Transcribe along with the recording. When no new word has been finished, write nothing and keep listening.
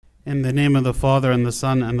In the name of the Father, and the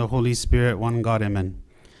Son, and the Holy Spirit, one God, amen.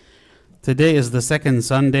 Today is the second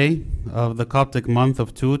Sunday of the Coptic month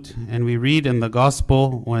of Tut, and we read in the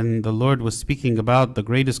Gospel when the Lord was speaking about the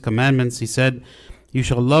greatest commandments, He said, "You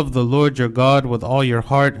shall love the Lord your God with all your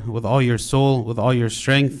heart, with all your soul, with all your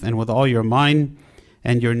strength, and with all your mind,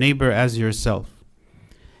 and your neighbor as yourself."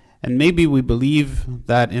 And maybe we believe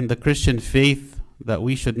that in the Christian faith that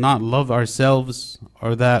we should not love ourselves,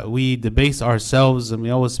 or that we debase ourselves, and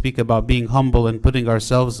we always speak about being humble and putting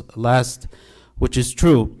ourselves last, which is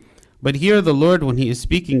true. But here the Lord, when He is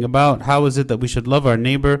speaking about how is it that we should love our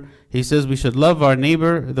neighbor, He says we should love our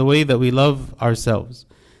neighbor the way that we love ourselves.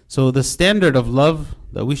 So the standard of love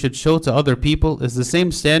that we should show to other people is the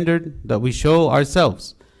same standard that we show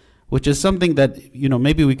ourselves, which is something that,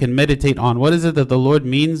 maybe we can meditate on. What is it that the Lord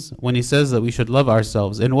means when He says that we should love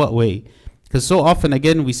ourselves? In what way? Because so often,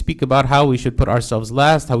 again, we speak about how we should put ourselves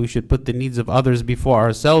last, how we should put the needs of others before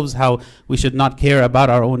ourselves, how we should not care about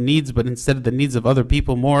our own needs, but instead the needs of other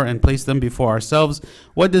people more and place them before ourselves.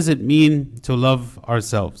 What does it mean to love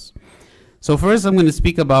ourselves? So first, I'm going to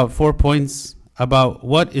speak about 4 points about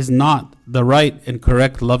what is not the right and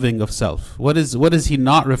correct loving of self. What is He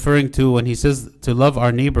not referring to when He says to love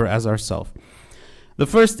our neighbor as ourself? The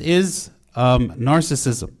first is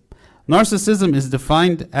narcissism. Narcissism is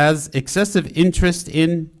defined as excessive interest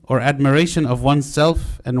in or admiration of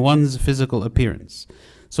oneself and one's physical appearance.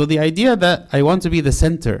 So the idea that I want to be the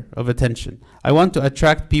center of attention, I want to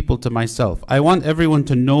attract people to myself, I want everyone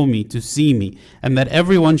to know me, to see me, and that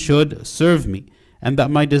everyone should serve me, and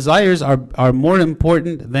that my desires are more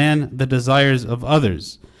important than the desires of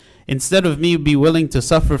others. Instead of me be willing to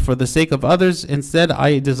suffer for the sake of others, instead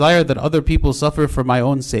I desire that other people suffer for my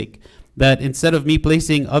own sake. That instead of me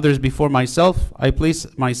placing others before myself, I place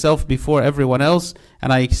myself before everyone else,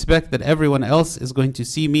 and I expect that everyone else is going to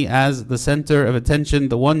see me as the center of attention,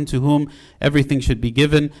 the one to whom everything should be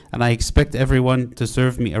given, and I expect everyone to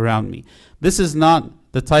serve me around me. This is not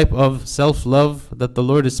the type of self-love that the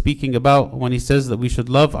Lord is speaking about when He says that we should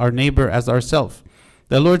love our neighbor as ourselves.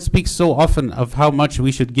 The Lord speaks so often of how much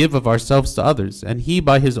we should give of ourselves to others, and He,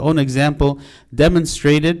 by His own example,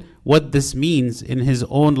 demonstrated what this means in His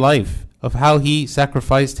own life, of how He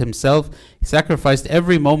sacrificed Himself. He sacrificed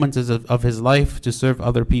every moment of His life to serve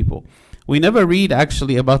other people. We never read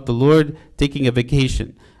actually about the Lord taking a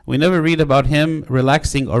vacation. We never read about Him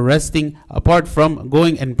relaxing or resting apart from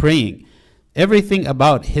going and praying. Everything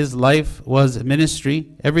about His life was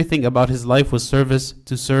ministry. Everything about His life was service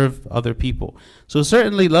to serve other people. So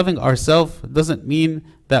certainly loving ourselves doesn't mean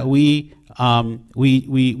that we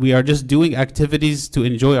are just doing activities to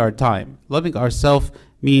enjoy our time. Loving ourselves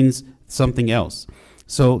means something else.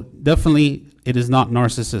 So definitely it is not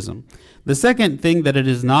narcissism. The second thing that it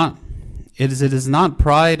is not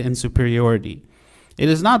pride and superiority. It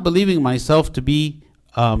is not believing myself to be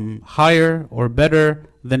higher or better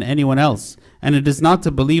than anyone else. And it is not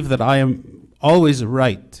to believe that I am always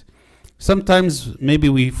right. Sometimes maybe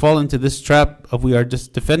we fall into this trap of we are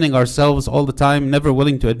just defending ourselves all the time, never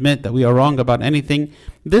willing to admit that we are wrong about anything.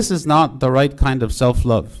 This is not the right kind of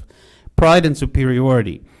self-love. Pride and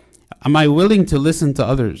superiority. Am I willing to listen to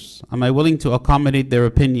others? Am I willing to accommodate their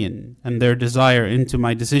opinion and their desire into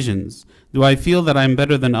my decisions? Do I feel that I'm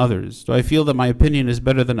better than others? Do I feel that my opinion is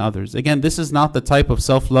better than others? Again, this is not the type of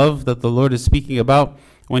self-love that the Lord is speaking about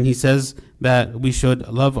when He says that we should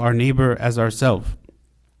love our neighbor as ourselves.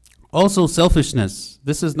 Also, selfishness.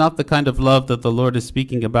 This is not the kind of love that the Lord is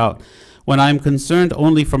speaking about. When I'm concerned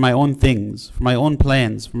only for my own things, for my own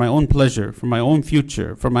plans, for my own pleasure, for my own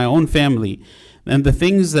future, for my own family, and the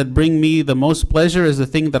things that bring me the most pleasure is the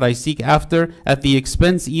thing that I seek after at the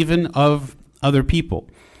expense even of other people.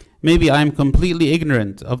 Maybe I'm completely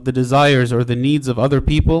ignorant of the desires or the needs of other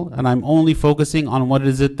people, and I'm only focusing on what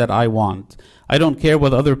is it that I want. I don't care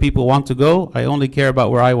whether other people want to go. I only care about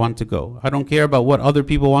where I want to go. I don't care about what other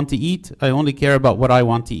people want to eat. I only care about what I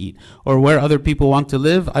want to eat. Or where other people want to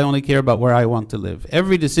live. I only care about where I want to live.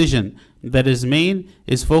 Every decision that is made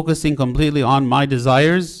is focusing completely on my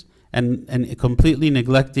desires and completely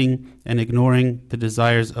neglecting and ignoring the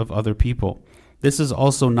desires of other people. This is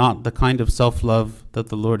also not the kind of self-love that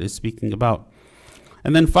the Lord is speaking about.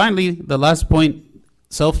 And then finally, the last point,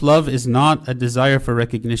 self-love is not a desire for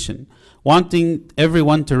recognition. Wanting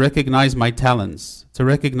everyone to recognize my talents, to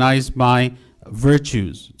recognize my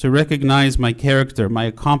virtues, to recognize my character, my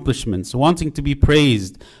accomplishments, wanting to be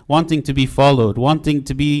praised, wanting to be followed, wanting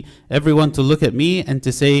to be everyone to look at me and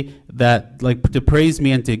to say that, like, to praise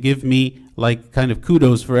me and to give me like kind of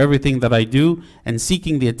kudos for everything that I do, and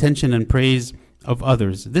seeking the attention and praise of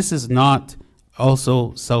others. This is not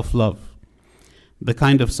also self-love, the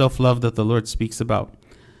kind of self-love that the Lord speaks about.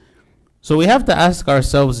 So we have to ask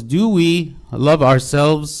ourselves, do we love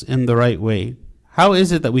ourselves in the right way? How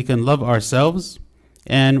is it that we can love ourselves?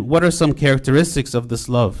 And what are some characteristics of this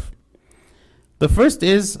love? The first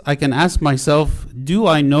is, I can ask myself, do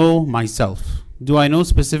I know myself? Do I know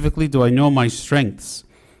specifically, do I know my strengths?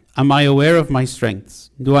 Am I aware of my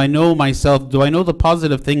strengths? Do I know myself? Do I know the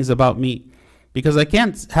positive things about me? Because I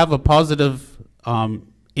can't have a positive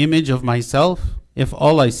image of myself if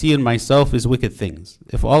all I see in myself is wicked things.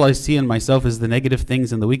 If all I see in myself is the negative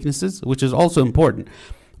things and the weaknesses, which is also important.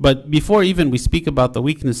 But before even we speak about the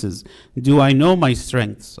weaknesses, do I know my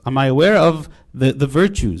strengths? Am I aware of the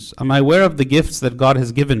virtues? Am I aware of the gifts that God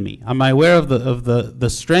has given me? Am I aware of the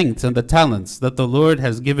strengths and the talents that the Lord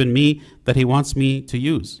has given me that He wants me to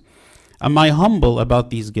use? Am I humble about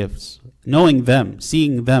these gifts? Knowing them,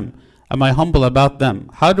 seeing them. Am I humble about them?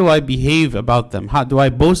 How do I behave about them? How do I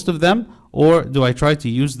boast of them, or do I try to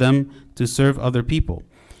use them to serve other people?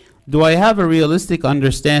 Do I have a realistic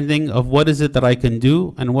understanding of what is it that I can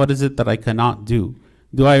do and what is it that I cannot do?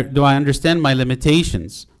 Do I understand my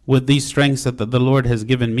limitations with these strengths that the Lord has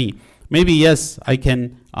given me? Maybe, yes, I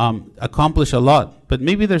can accomplish a lot, but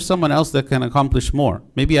maybe there's someone else that can accomplish more.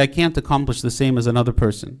 Maybe I can't accomplish the same as another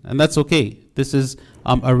person, and that's okay. This is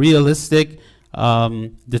a realistic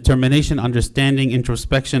determination, understanding,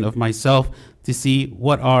 introspection of myself to see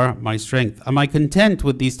what are my strengths. Am I content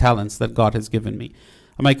with these talents that God has given me?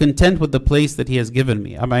 Am I content with the place that He has given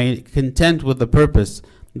me? Am I content with the purpose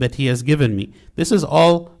that He has given me? This is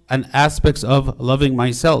all an aspects of loving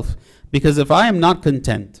myself. Because if I am not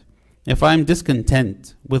content, if I am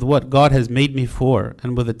discontent with what God has made me for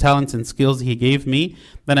and with the talents and skills He gave me,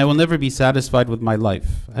 then I will never be satisfied with my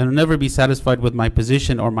life. I will never be satisfied with my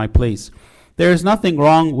position or my place. There is nothing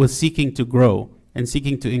wrong with seeking to grow and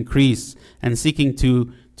seeking to increase and seeking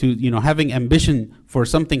to having ambition for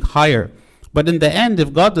something higher. But in the end,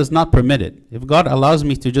 if God does not permit it, if God allows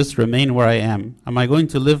me to just remain where I am I going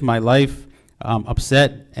to live my life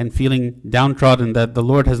upset and feeling downtrodden that the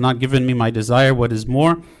Lord has not given me my desire, what is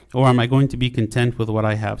more, or am I going to be content with what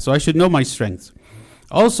I have? So I should know my strengths.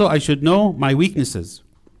 Also, I should know my weaknesses.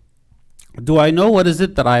 Do I know what is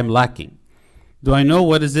it that I am lacking? Do I know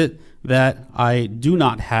what is it that I do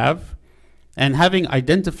not have? And having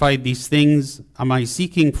identified these things, am I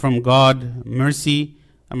seeking from God mercy?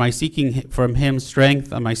 Am I seeking from Him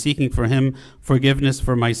strength? Am I seeking from Him forgiveness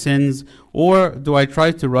for my sins? Or do I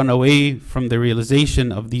try to run away from the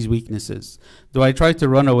realization of these weaknesses? Do I try to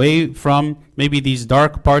run away from maybe these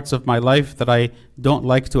dark parts of my life that I don't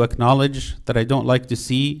like to acknowledge, that I don't like to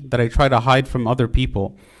see, that I try to hide from other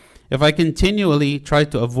people? If I continually try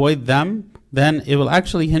to avoid them, then it will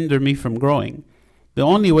actually hinder me from growing. The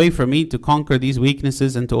only way for me to conquer these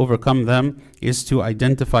weaknesses and to overcome them is to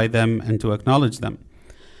identify them and to acknowledge them.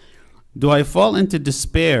 Do I fall into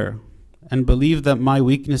despair and believe that my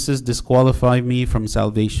weaknesses disqualify me from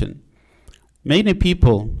salvation? Many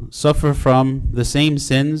people suffer from the same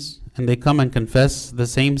sins and they come and confess the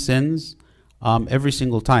same sins every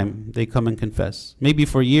single time they come and confess. Maybe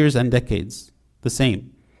for years and decades, the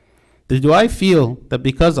same. Do I feel that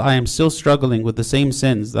because I am still struggling with the same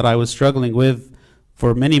sins that I was struggling with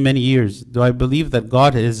for many, many years, do I believe that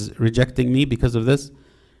God is rejecting me because of this?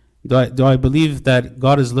 Do I believe that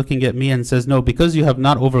God is looking at me and says, no, because you have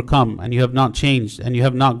not overcome and you have not changed and you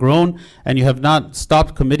have not grown and you have not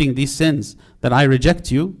stopped committing these sins, that I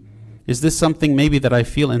reject you? Is this something maybe that I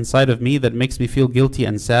feel inside of me that makes me feel guilty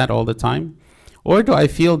and sad all the time? Or do I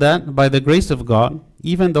feel that by the grace of God,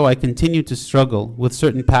 even though I continue to struggle with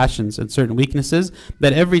certain passions and certain weaknesses,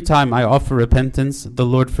 that every time I offer repentance, the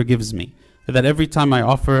Lord forgives me? That every time I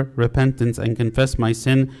offer repentance and confess my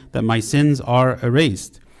sin, that my sins are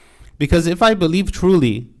erased? Because if I believe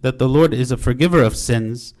truly that the Lord is a forgiver of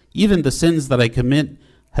sins, even the sins that I commit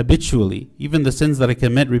habitually, even the sins that I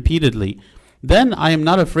commit repeatedly, then I am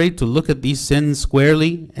not afraid to look at these sins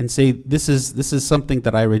squarely and say, this is something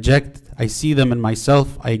that I reject. I see them in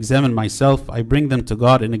myself. I examine myself. I bring them to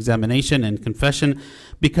God in examination and confession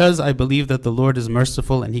because I believe that the Lord is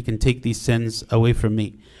merciful and He can take these sins away from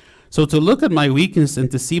me. So to look at my weakness and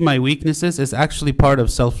to see my weaknesses is actually part of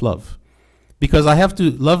self-love. Because I have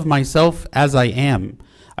to love myself as I am.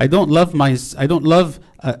 I don't love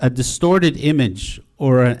a distorted image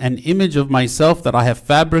or an image of myself that I have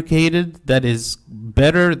fabricated that is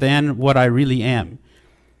better than what I really am.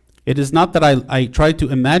 It is not that I try to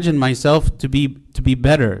imagine myself to be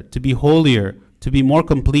better, to be holier, to be more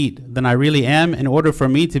complete than I really am in order for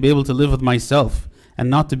me to be able to live with myself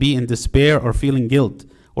and not to be in despair or feeling guilt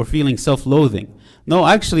or feeling self-loathing. No,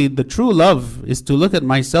 actually, the true love is to look at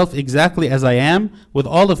myself exactly as I am with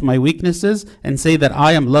all of my weaknesses and say that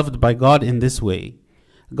I am loved by God in this way.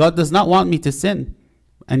 God does not want me to sin.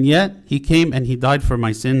 And yet, he came and he died for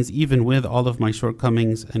my sins, even with all of my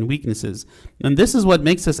shortcomings and weaknesses. And this is what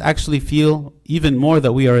makes us actually feel even more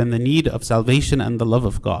that we are in the need of salvation and the love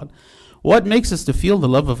of God. What makes us to feel the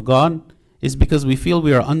love of God is because we feel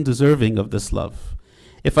we are undeserving of this love.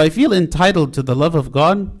 If I feel entitled to the love of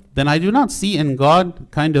God, then I do not see in God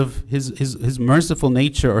kind of his merciful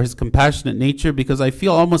nature or his compassionate nature, because I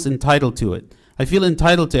feel almost entitled to it. I feel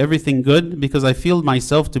entitled to everything good because I feel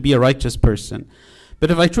myself to be a righteous person. But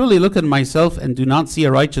if I truly look at myself and do not see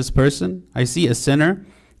a righteous person, I see a sinner,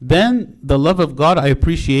 then the love of God I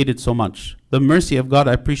appreciate it so much. The mercy of God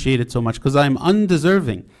I appreciate it so much because I am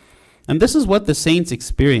undeserving. And this is what the saints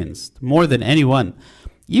experienced more than anyone.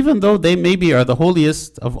 Even though they maybe are the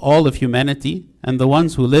holiest of all of humanity and the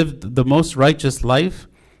ones who lived the most righteous life,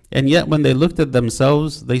 and yet when they looked at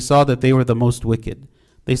themselves, they saw that they were the most wicked.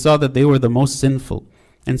 They saw that they were the most sinful.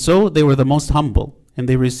 And so they were the most humble. And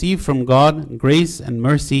they received from God grace and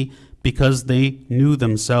mercy because they knew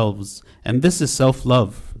themselves. And this is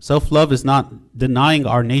self-love. Self-love is not denying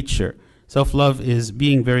our nature. Self-love is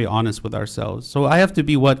being very honest with ourselves. So I have to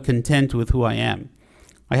be content with who I am.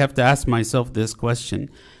 I have to ask myself this question.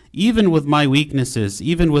 Even with my weaknesses,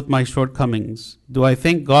 even with my shortcomings, do I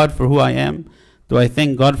thank God for who I am? Do I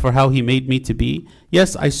thank God for how he made me to be?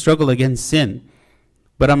 Yes, I struggle against sin.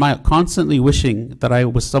 But am I constantly wishing that I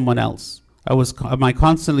was someone else? Am I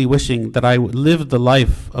constantly wishing that I would live the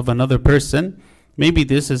life of another person? Maybe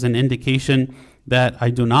this is an indication that I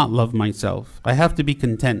do not love myself. I have to be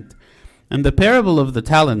content. And the parable of the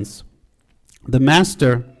talents, the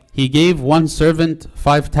master, he gave one servant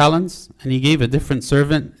 5 talents, and he gave a different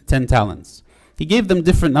servant 10 talents. He gave them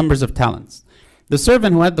different numbers of talents. The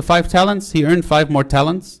servant who had the 5 talents, he earned 5 more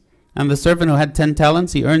talents, and the servant who had 10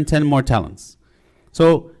 talents, he earned 10 more talents.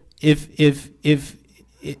 So if this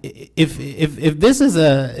is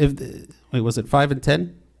was it 5 and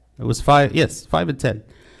 10? It was 5, yes, 5 and 10.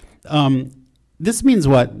 This means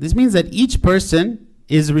what? This means that each person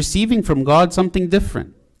is receiving from God something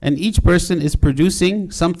different, and each person is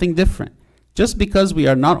producing something different. Just because we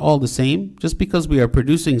are not all the same, just because we are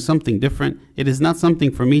producing something different, it is not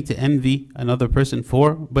something for me to envy another person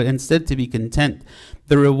for, but instead to be content.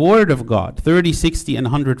 The reward of God, 30, 60, and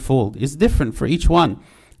 100-fold, is different for each one.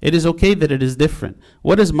 It is okay that it is different.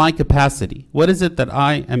 What is my capacity? What is it that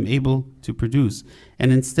I am able to produce?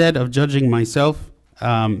 And instead of judging myself,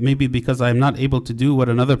 maybe because I am not able to do what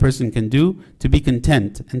another person can do, to be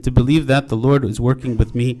content and to believe that the Lord is working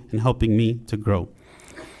with me and helping me to grow.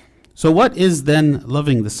 So what is then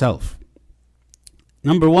loving the self?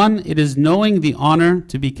 Number 1, it is knowing the honor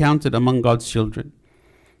to be counted among God's children.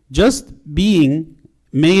 Just being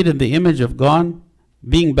made in the image of God,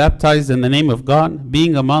 being baptized in the name of God,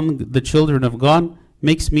 being among the children of God,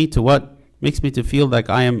 makes me to what? Makes me to feel like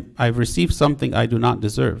I've received something I do not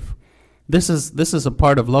deserve. This is a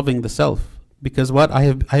part of loving the self, because what?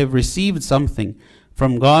 I have received something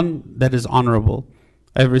from God that is honorable.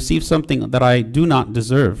 I have received something that I do not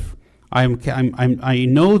deserve. I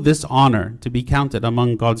know this honor to be counted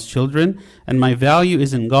among God's children, and my value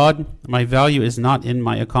is in God. My value is not in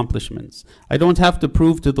my accomplishments. I don't have to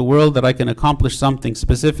prove to the world that I can accomplish something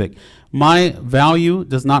specific. My value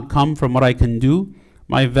does not come from what I can do.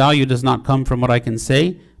 My value does not come from what I can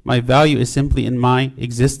say. My value is simply in my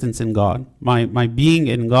existence in God, my being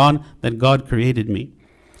in God, that God created me.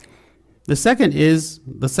 The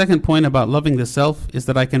second point about loving the self is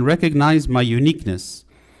that I can recognize my uniqueness.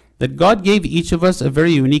 That God gave each of us a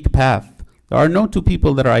very unique path. There are no two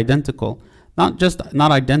people that are identical.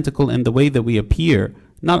 Not identical in the way that we appear,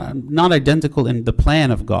 not identical in the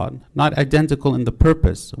plan of God, not identical in the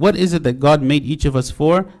purpose. What is it that God made each of us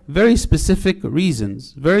for? Very specific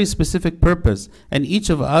reasons, very specific purpose, and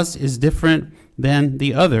each of us is different than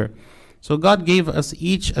the other. So God gave us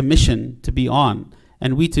each a mission to be on.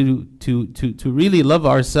 And we to really love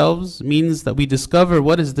ourselves means that we discover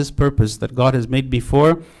what is this purpose that God has made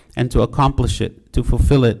before, and to accomplish it, to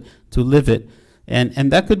fulfill it, to live it.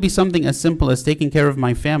 And that could be something as simple as taking care of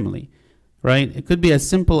my family, right? It could be as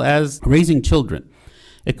simple as raising children.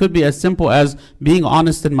 It could be as simple as being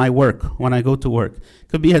honest in my work when I go to work. It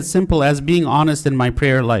could be as simple as being honest in my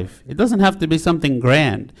prayer life. It doesn't have to be something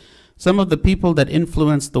grand. Some of the people that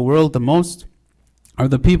influence the world the most are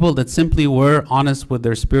the people that simply were honest with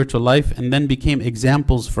their spiritual life and then became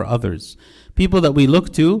examples for others. People that we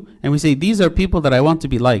look to and we say, these are people that I want to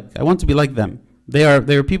be like. I want to be like them. They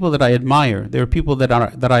are people that I admire. They are people that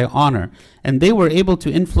I honor. And they were able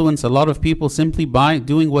to influence a lot of people simply by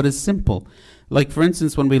doing what is simple. Like, for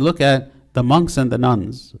instance, when we look at the monks and the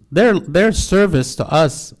nuns, their service to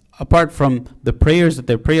us, apart from the prayers that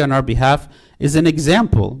they pray on our behalf, is an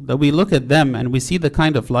example that we look at them and we see the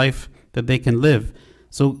kind of life that they can live.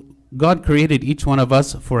 So God created each one of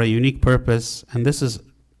us for a unique purpose, and this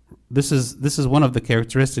is one of the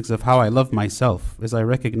characteristics of how I love myself, is I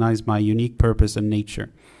recognize my unique purpose and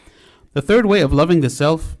nature. The third way of loving the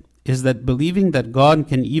self is that believing that God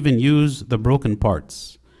can even use the broken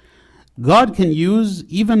parts. God can use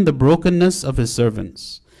even the brokenness of his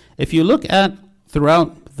servants. If you look at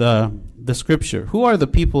throughout the scripture, who are the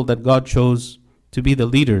people that God chose to be the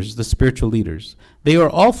leaders, the spiritual leaders? They are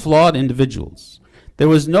all flawed individuals. There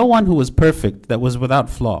was no one who was perfect that was without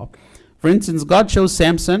flaw. For instance, God chose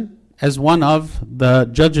Samson as one of the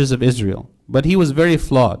judges of Israel, but he was very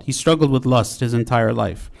flawed. He struggled with lust his entire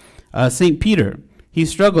life. St. Peter, he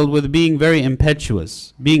struggled with being very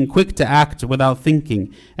impetuous, being quick to act without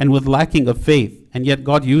thinking, and with lacking of faith, and yet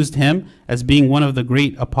God used him as being one of the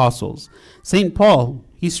great apostles. St. Paul,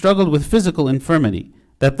 he struggled with physical infirmity,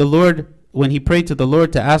 that the Lord, when he prayed to the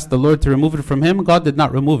Lord to ask the Lord to remove it from him, God did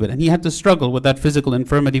not remove it, and he had to struggle with that physical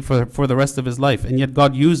infirmity for the rest of his life, and yet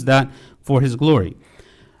God used that for his glory.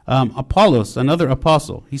 Apollos, another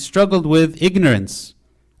apostle, he struggled with ignorance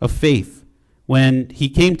of faith when he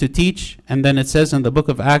came to teach, and then it says in the book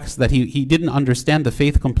of Acts that he didn't understand the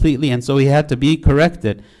faith completely, and so he had to be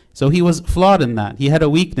corrected. So he was flawed in that. He had a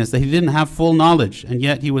weakness that he didn't have full knowledge, and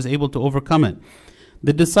yet he was able to overcome it.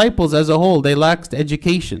 The disciples as a whole, they lacked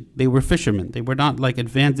education. They were fishermen. They were not like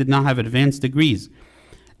advanced, did not have advanced degrees.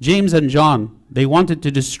 James and John, they wanted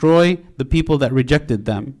to destroy the people that rejected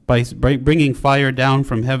them by bringing fire down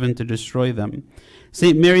from heaven to destroy them.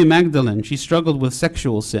 St. Mary Magdalene, she struggled with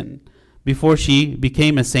sexual sin before she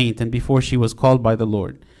became a saint and before she was called by the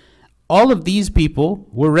Lord. All of these people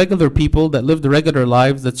were regular people that lived regular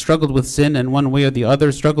lives, that struggled with sin in one way or the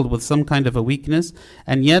other, struggled with some kind of a weakness,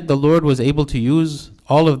 and yet the Lord was able to use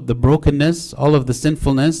all of the brokenness, all of the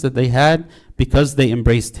sinfulness that they had because they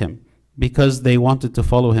embraced him, because they wanted to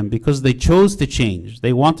follow him, because they chose to change.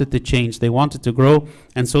 They wanted to change, they wanted to grow,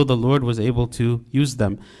 and so the Lord was able to use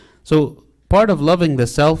them. So part of loving the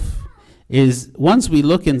self is once we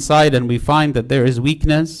look inside and we find that there is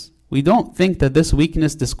weakness, we don't think that this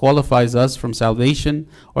weakness disqualifies us from salvation,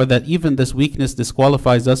 or that even this weakness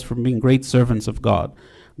disqualifies us from being great servants of God.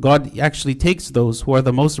 God actually takes those who are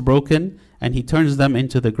the most broken and he turns them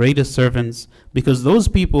into the greatest servants, because those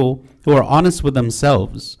people who are honest with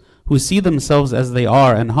themselves, who see themselves as they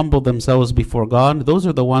are and humble themselves before God, those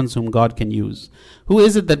are the ones whom God can use. Who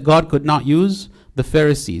is it that God could not use? The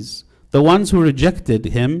Pharisees. The ones who rejected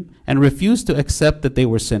him and refused to accept that they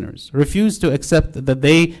were sinners, refused to accept that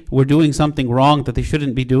they were doing something wrong that they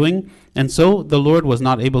shouldn't be doing, and so the Lord was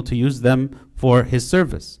not able to use them for his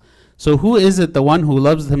service. So who is it, the one who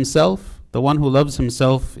loves himself? The one who loves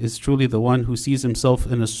himself is truly the one who sees himself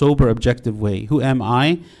in a sober, objective way. Who am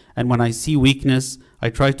I? And when I see weakness, I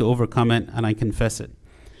try to overcome it and I confess it.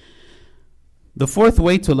 The fourth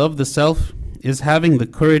way to love the self is having the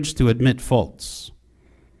courage to admit faults.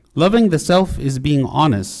 Loving the self is being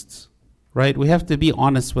honest, right? We have to be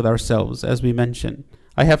honest with ourselves, as we mentioned.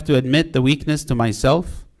 I have to admit the weakness to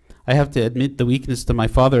myself. I have to admit the weakness to my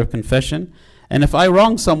Father of confession. And if I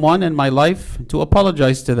wrong someone in my life, to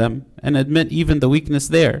apologize to them and admit even the weakness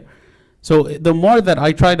there. So the more that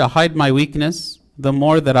I try to hide my weakness, the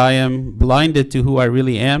more that I am blinded to who I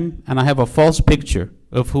really am, and I have a false picture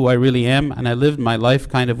of who I really am, and I lived my life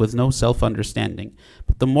kind of with no self-understanding.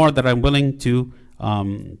 But the more that I'm willing to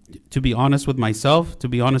be honest with myself, to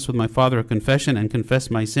be honest with my Father of confession and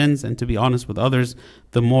confess my sins, and to be honest with others,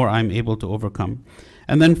 the more I'm able to overcome.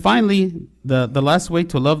 And then finally, the last way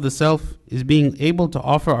to love the self is being able to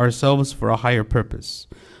offer ourselves for a higher purpose.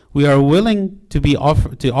 We are willing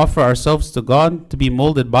to offer ourselves to God, to be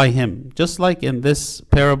molded by him. Just like in this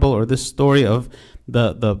parable or this story of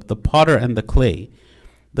the potter and the clay.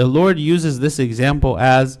 The Lord uses this example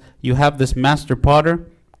as you have this master potter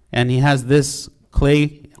and he has this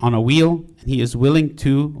clay on a wheel, and he is willing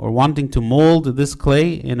to or wanting to mold this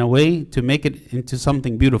clay in a way to make it into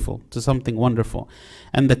something beautiful, to something wonderful.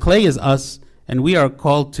 And the clay is us, and we are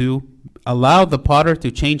called to allow the potter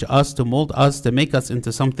to change us, to mold us, to make us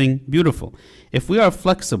into something beautiful. If we are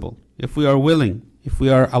flexible, if we are willing, if we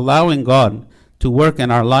are allowing God to work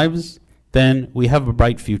in our lives, then we have a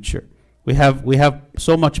bright future. We have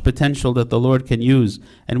so much potential that the Lord can use,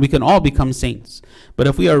 and we can all become saints. But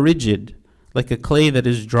if we are rigid, like a clay that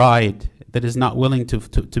is dried, that is not willing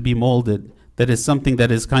to be molded, that is something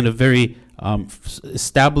that is kind of very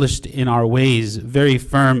established in our ways, very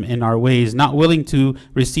firm in our ways, not willing to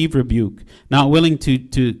receive rebuke, not willing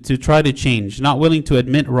to try to change, not willing to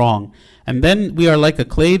admit wrong. And then we are like a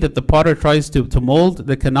clay that the potter tries to mold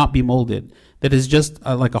that cannot be molded. that is just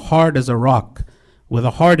like a hard as a rock, with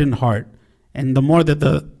a hardened heart. And the more that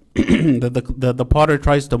the potter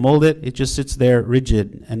tries to mold it, it just sits there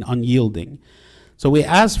rigid and unyielding. So we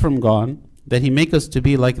ask from God that he make us to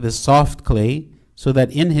be like this soft clay, so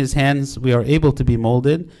that in his hands we are able to be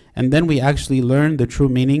molded, and then we actually learn the true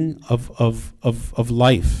meaning of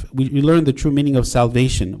life. We learn the true meaning of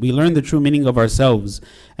salvation. We learn the true meaning of ourselves,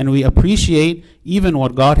 and we appreciate even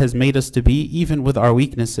what God has made us to be, even with our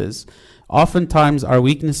weaknesses. Oftentimes our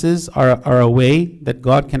weaknesses are a way that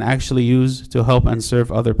God can actually use to help and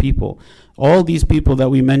serve other people. All these people that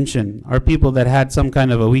we mention are people that had some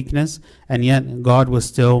kind of a weakness, and yet God was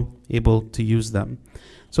still able to use them.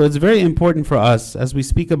 So it's very important for us as we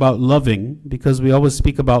speak about loving, because we always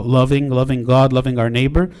speak about loving God, loving our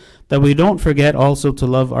neighbor, that we don't forget also to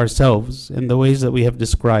love ourselves in the ways that we have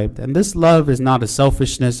described. And this love is not a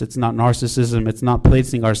selfishness, it's not narcissism, it's not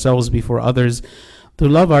placing ourselves before others. To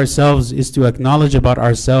love ourselves is to acknowledge about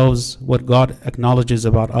ourselves what God acknowledges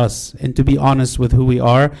about us, and to be honest with who we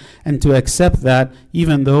are, and to accept that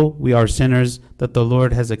even though we are sinners, that the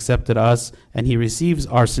Lord has accepted us, and he receives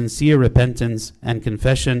our sincere repentance and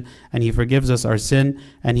confession, and he forgives us our sin,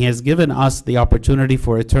 and he has given us the opportunity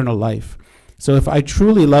for eternal life. So if I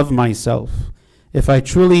truly love myself, if I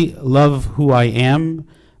truly love who I am,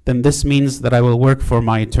 then this means that I will work for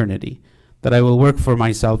my eternity, that I will work for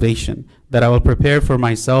my salvation, that I will prepare for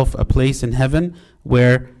myself a place in heaven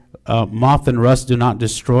where moth and rust do not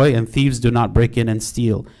destroy and thieves do not break in and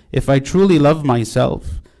steal. If I truly love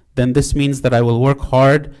myself, then this means that I will work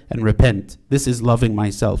hard and repent. This is loving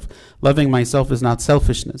myself. Loving myself is not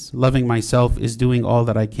selfishness. Loving myself is doing all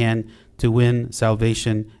that I can to win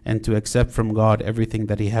salvation and to accept from God everything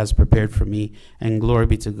that he has prepared for me. And glory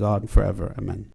be to God forever. Amen.